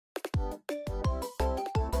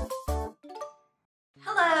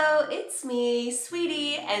it's me,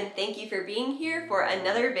 Sweetie, and thank you for being here for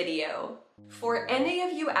another video. For any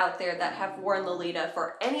of you out there that have worn Lolita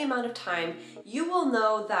for any amount of time, you will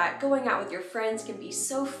know that going out with your friends can be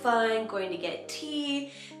so fun, going to get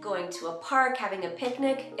tea, going to a park, having a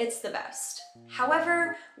picnic, it's the best.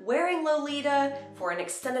 However, wearing Lolita for an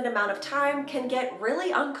extended amount of time can get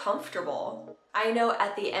really uncomfortable. I know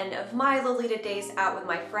at the end of my Lolita days out with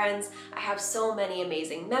my friends, I have so many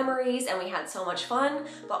amazing memories and we had so much fun,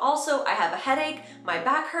 but also I have a headache, my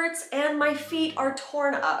back hurts, and my feet are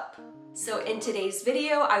torn up. So in today's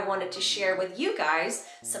video, I wanted to share with you guys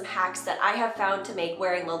some hacks that I have found to make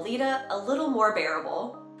wearing Lolita a little more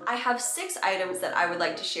bearable. I have 6 items that I would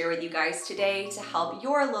like to share with you guys today to help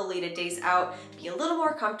your Lolita days out be a little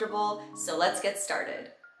more comfortable, so let's get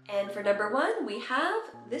started. And for number 1, we have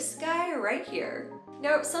this guy right here.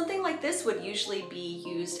 Now, something like this would usually be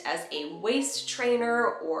used as a waist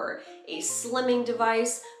trainer or a slimming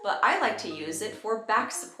device, but I like to use it for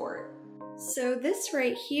back support. So this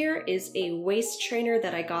right here is a waist trainer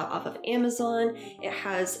that I got off of Amazon. It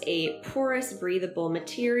has a porous, breathable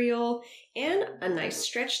material and a nice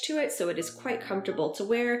stretch to it, so it is quite comfortable to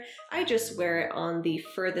wear. I just wear it on the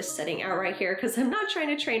furthest setting out right here because I'm not trying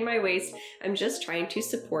to train my waist, I'm just trying to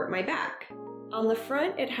support my back. On the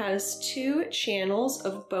front, it has 2 channels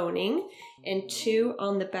of boning and 2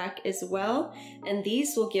 on the back as well, and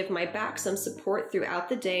these will give my back some support throughout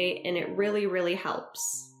the day, and it really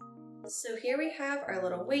helps. So here we have our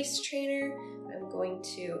little waist trainer. I'm going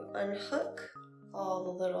to unhook all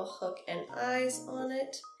the little hook and eyes on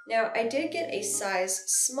it. Now, I did get a size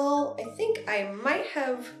small. I think I might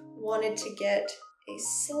have wanted to get a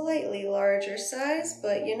slightly larger size,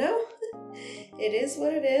 but you know, it is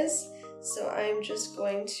what it is. So I'm just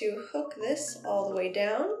going to hook this all the way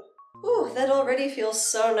down. Ooh, that already feels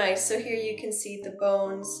so nice. So here you can see the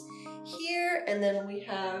bones here, and then we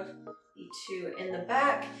have the 2 in the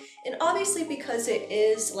back. And obviously because it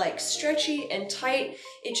is like stretchy and tight,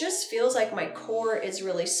 it just feels like my core is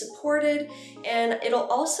really supported, and it'll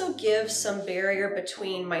also give some barrier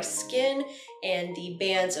between my skin and the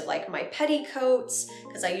bands of like my petticoats,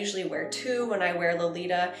 because I usually wear 2 when I wear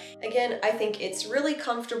Lolita. Again, I think it's really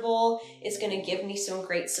comfortable. It's gonna give me some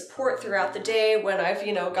great support throughout the day when I've,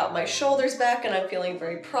 got my shoulders back and I'm feeling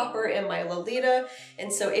very proper in my Lolita.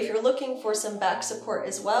 And so if you're looking for some back support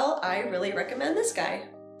as well, I really recommend this guy.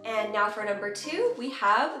 And now for number 2, we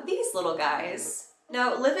have these little guys.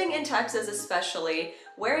 Now, living in Texas especially,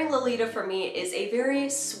 wearing Lolita for me is a very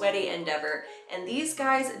sweaty endeavor, and these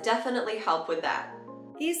guys definitely help with that.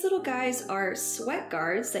 These little guys are sweat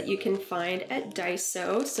guards that you can find at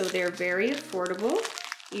Daiso, so they're very affordable.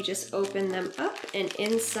 You just open them up, and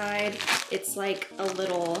inside it's like a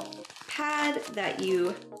little pad that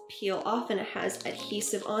you peel off, and it has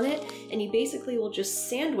adhesive on it, and you basically will just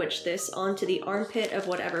sandwich this onto the armpit of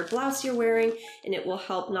whatever blouse you're wearing, and it will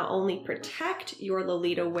help not only protect your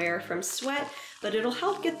Lolita wear from sweat, but it'll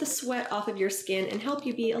help get the sweat off of your skin and help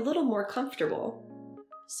you be a little more comfortable.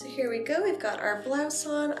 So here we go, we've got our blouse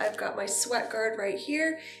on, I've got my sweat guard right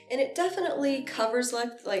here, and it definitely covers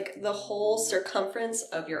like the whole circumference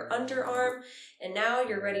of your underarm, and now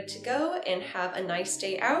you're ready to go and have a nice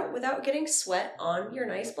day out without getting sweat on your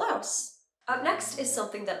nice blouse. Up next is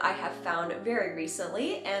something that I have found very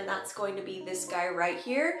recently, and that's going to be this guy right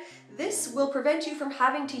here. This will prevent you from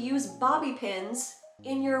having to use bobby pins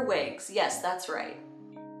in your wigs. Yes, that's right.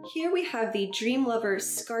 Here we have the Dream Lover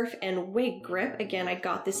Scarf and Wig Grip. Again, I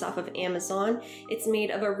got this off of Amazon. It's made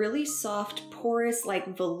of a really soft, porous,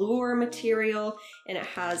 like velour material, and it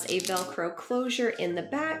has a Velcro closure in the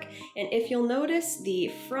back. And if you'll notice,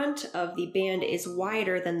 the front of the band is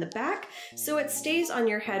wider than the back, so it stays on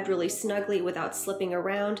your head really snugly without slipping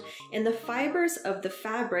around. And the fibers of the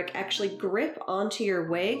fabric actually grip onto your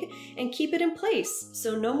wig and keep it in place.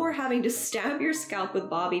 So no more having to stab your scalp with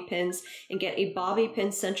bobby pins and get a bobby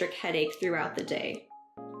pin headache throughout the day.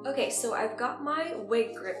 Okay, so I've got my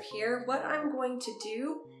wig grip here. What I'm going to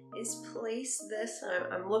do is place this,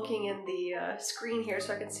 I'm looking in the screen here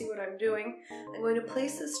so I can see what I'm doing. I'm going to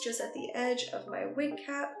place this just at the edge of my wig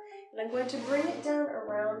cap, and I'm going to bring it down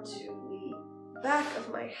around to the back of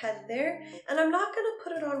my head there, and I'm not going to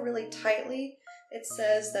put it on really tightly. It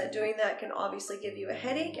says that doing that can obviously give you a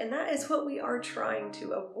headache, and that is what we are trying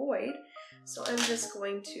to avoid. So I'm just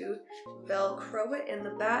going to Velcro it in the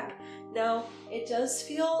back. Now, it does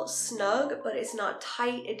feel snug, but it's not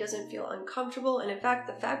tight, it doesn't feel uncomfortable, and in fact,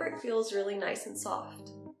 the fabric feels really nice and soft.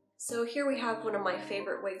 So here we have one of my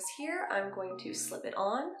favorite wigs here. I'm going to slip it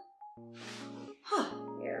on.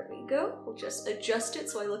 There we go. We'll just adjust it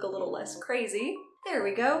so I look a little less crazy. There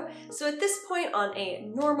we go. So at this point on a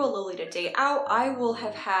normal Lolita day out, I will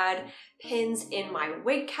have had pins in my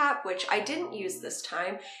wig cap, which I didn't use this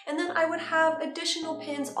time, and then I would have additional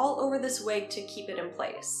pins all over this wig to keep it in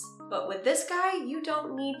place. But with this guy, you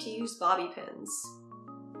don't need to use bobby pins.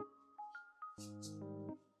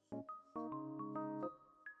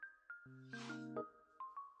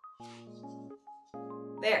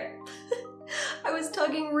 There. I was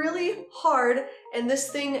tugging really hard and this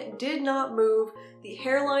thing did not move. The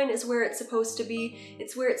hairline is where it's supposed to be.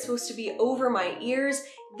 It's where it's supposed to be over my ears.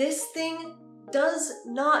 This thing does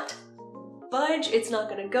not budge. It's not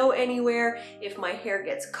gonna go anywhere. If my hair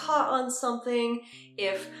gets caught on something,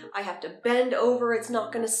 if I have to bend over, it's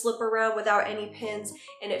not gonna slip around without any pins,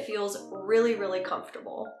 and it feels really, really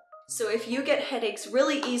comfortable. So if you get headaches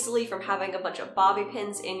really easily from having a bunch of bobby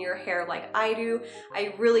pins in your hair like I do,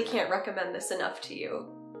 I really can't recommend this enough to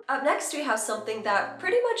you. Up next, we have something that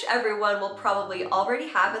pretty much everyone will probably already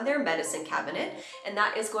have in their medicine cabinet, and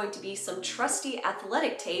that is going to be some trusty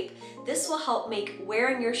athletic tape. This will help make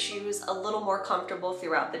wearing your shoes a little more comfortable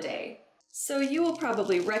throughout the day. So you will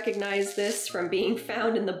probably recognize this from being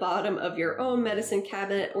found in the bottom of your own medicine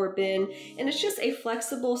cabinet or bin, and it's just a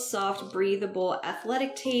flexible, soft, breathable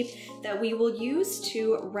athletic tape that we will use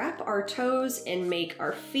to wrap our toes and make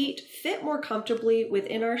our feet fit more comfortably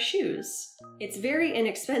within our shoes. It's very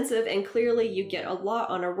inexpensive and clearly you get a lot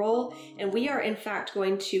on a roll, and we are in fact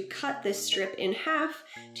going to cut this strip in half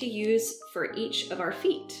to use for each of our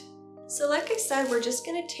feet. So like I said, we're just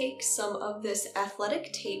gonna take some of this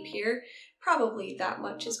athletic tape here, probably that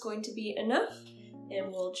much is going to be enough,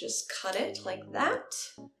 and we'll just cut it like that.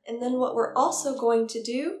 And then what we're also going to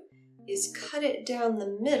do is cut it down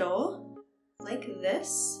the middle like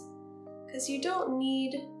this, because you don't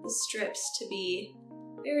need the strips to be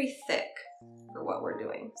very thick for what we're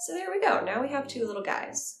doing. So there we go, now we have two little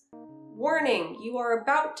guys. Warning, you are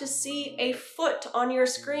about to see a foot on your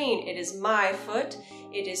screen. It is my foot.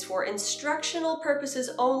 It is for instructional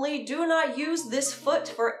purposes only. Do not use this foot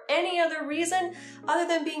for any other reason other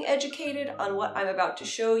than being educated on what I'm about to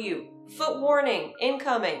show you. Foot warning,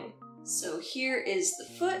 incoming. So here is the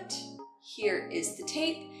foot, here is the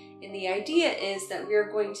tape, and the idea is that we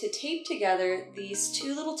are going to tape together these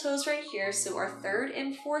two little toes right here, so our third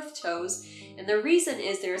and fourth toes, and the reason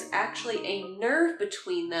is there's actually a nerve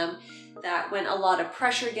between them that when a lot of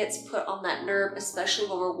pressure gets put on that nerve, especially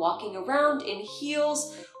when we're walking around in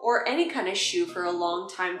heels or any kind of shoe for a long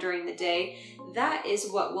time during the day, that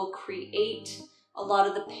is what will create a lot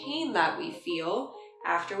of the pain that we feel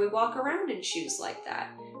after we walk around in shoes like that.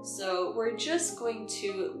 So we're just going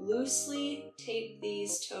to loosely tape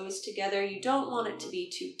these toes together. You don't want it to be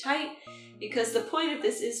too tight because the point of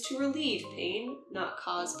this is to relieve pain, not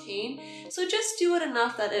cause pain. So just do it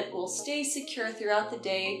enough that it will stay secure throughout the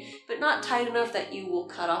day, but not tight enough that you will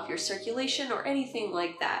cut off your circulation or anything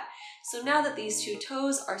like that. So now that these two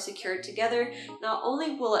toes are secured together, not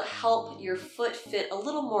only will it help your foot fit a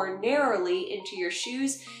little more narrowly into your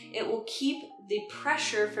shoes, it will keep the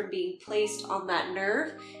pressure from being placed on that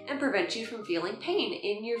nerve and prevent you from feeling pain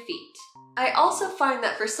in your feet. I also find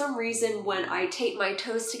that for some reason when I tape my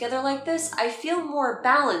toes together like this, I feel more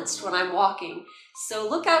balanced when I'm walking. So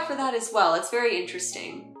look out for that as well, it's very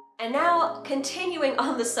interesting. And now, continuing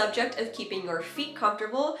on the subject of keeping your feet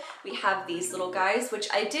comfortable, we have these little guys, which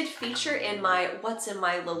I did feature in my What's in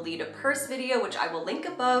My Lolita Purse video, which I will link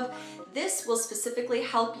above. This will specifically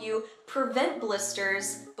help you prevent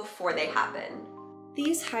blisters before they happen.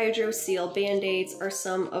 These Hydro Seal Band-Aids are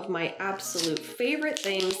some of my absolute favorite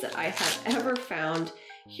things that I have ever found.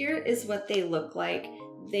 Here is what they look like.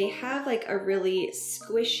 They have like a really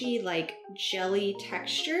squishy, like jelly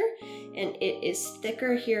texture, and it is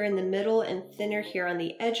thicker here in the middle and thinner here on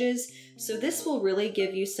the edges. So this will really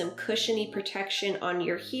give you some cushiony protection on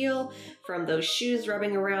your heel from those shoes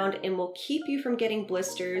rubbing around and will keep you from getting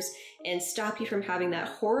blisters and stop you from having that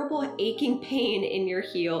horrible aching pain in your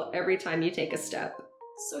heel every time you take a step.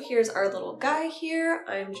 So here's our little guy here.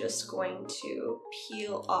 I'm just going to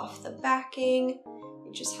peel off the backing.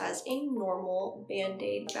 It just has a normal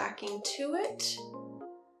Band-Aid backing to it.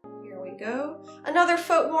 Here we go. Another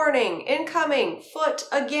foot warning, incoming, foot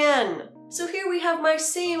again. So here we have my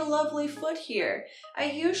same lovely foot here.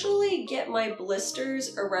 I usually get my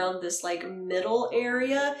blisters around this like middle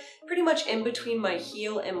area, pretty much in between my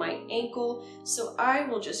heel and my ankle. So I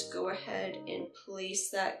will just go ahead and place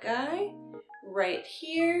that guy right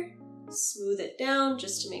here. Smooth it down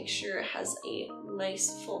just to make sure it has a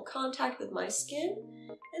nice full contact with my skin.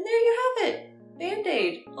 And there you have it,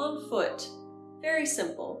 Band-Aid on foot. Very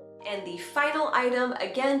simple. And the final item,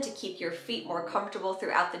 again, to keep your feet more comfortable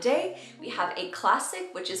throughout the day, we have a classic,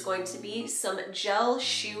 which is going to be some gel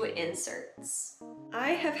shoe inserts.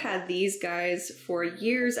 I have had these guys for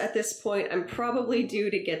years at this point. I'm probably due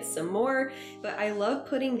to get some more, but I love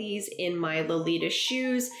putting these in my Lolita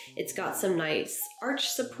shoes. It's got some nice arch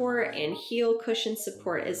support and heel cushion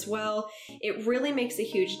support as well. It really makes a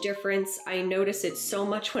huge difference. I notice it so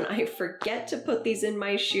much when I forget to put these in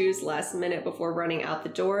my shoes last minute before running out the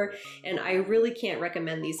door, and I really can't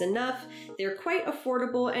recommend these enough. They're quite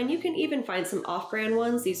affordable, and you can even find some off-brand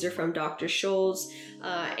ones. These are from Dr. Scholl's,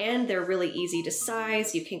 and they're really easy to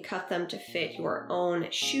size. You can cut them to fit your own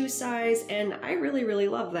shoe size, and I really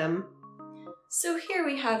love them. So here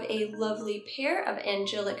we have a lovely pair of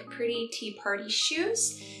angelic pretty tea party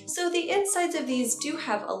shoes. So the insides of these do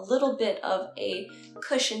have a little bit of a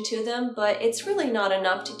cushion to them, but it's really not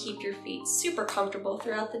enough to keep your feet super comfortable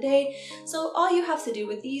throughout the day. So all you have to do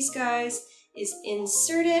with these guys is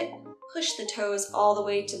insert it, push the toes all the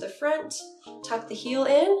way to the front, tuck the heel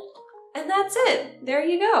in, and that's it. There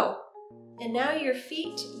you go. And now your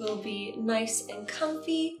feet will be nice and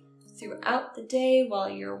comfy throughout the day while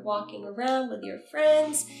you're walking around with your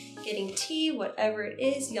friends, getting tea, whatever it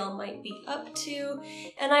is y'all might be up to.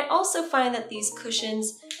 And I also find that these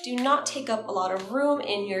cushions do not take up a lot of room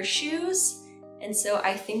in your shoes, and so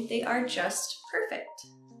I think they are just perfect.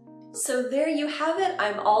 So there you have it.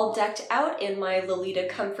 I'm all decked out in my Lolita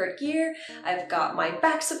comfort gear. I've got my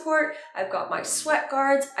back support, I've got my sweat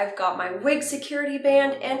guards, I've got my wig security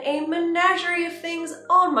band, and a menagerie of things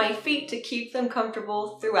on my feet to keep them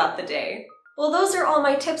comfortable throughout the day. Well, those are all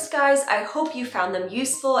my tips, guys. I hope you found them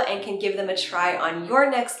useful and can give them a try on your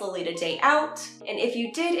next Lolita day out. And if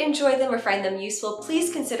you did enjoy them or find them useful,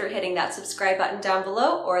 please consider hitting that subscribe button down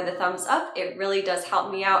below or the thumbs up. It really does help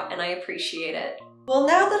me out and I appreciate it. Well,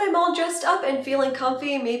 now that I'm all dressed up and feeling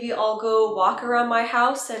comfy, maybe I'll go walk around my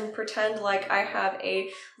house and pretend like I have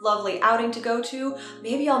a lovely outing to go to.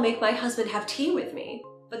 Maybe I'll make my husband have tea with me.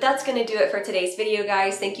 But that's gonna do it for today's video,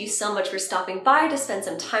 guys. Thank you so much for stopping by to spend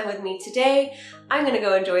some time with me today. I'm gonna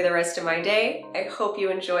go enjoy the rest of my day. I hope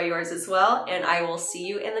you enjoy yours as well, and I will see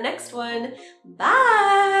you in the next one.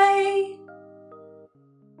 Bye!